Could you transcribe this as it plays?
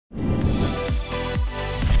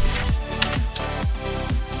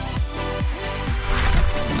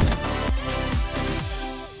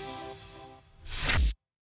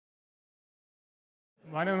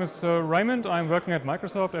My name is Raimund. I'm working at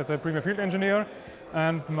Microsoft as a Premier Field Engineer,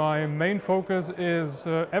 and my main focus is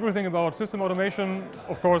everything about system automation.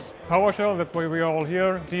 Of course, PowerShell, that's why we are all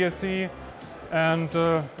here, DSC, and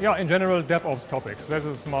in general, DevOps topics. This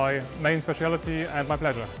is my main specialty and my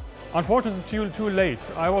pleasure. Unfortunately, too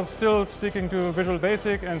late. I was still sticking to Visual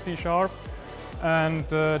Basic and C#, and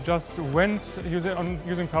just went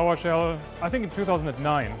using PowerShell, I think in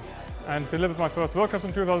 2009. And delivered my first workshops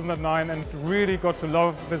in 2009 and really got to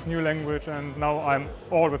love this new language, and now I'm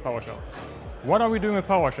all with PowerShell. What are we doing with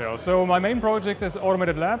PowerShell? So my main project is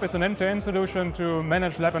Automated Lab. It's an end-to-end solution to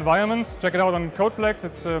manage lab environments. Check it out on Codeplex,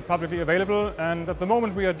 it's publicly available. And at the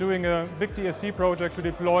moment we are doing a big DSC project to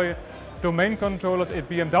deploy domain controllers at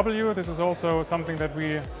BMW. This is also something that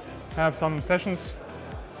we have some sessions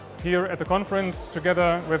here at the conference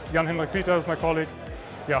together with Jan-Henrik Peters, my colleague.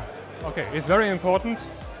 Yeah, okay, it's very important.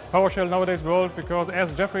 PowerShell nowadays world, because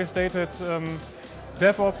as Jeffrey stated,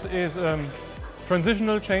 DevOps is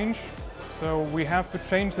transitional change. So we have to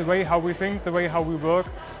change the way how we think, the way how we work.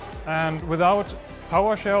 And without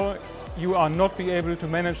PowerShell, you are not be able to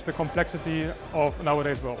manage the complexity of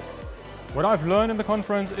nowadays world. What I've learned in the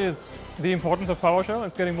conference is the importance of PowerShell.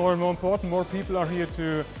 It's getting more and more important. More people are here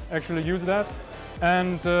to actually use that.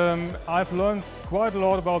 And I've learned quite a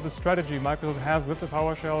lot about the strategy Microsoft has with the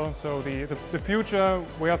PowerShell, so the future,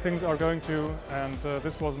 where things are going to, and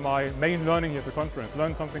this was my main learning here at the conference,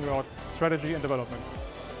 learn something about strategy and development.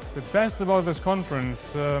 The best about this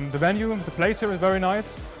conference, the venue, the place here is very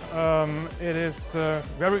nice. It is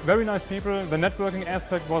very nice people. The networking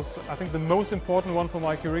aspect was, I think, the most important one for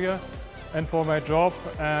my career and for my job,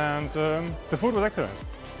 and the food was excellent.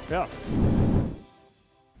 Yeah.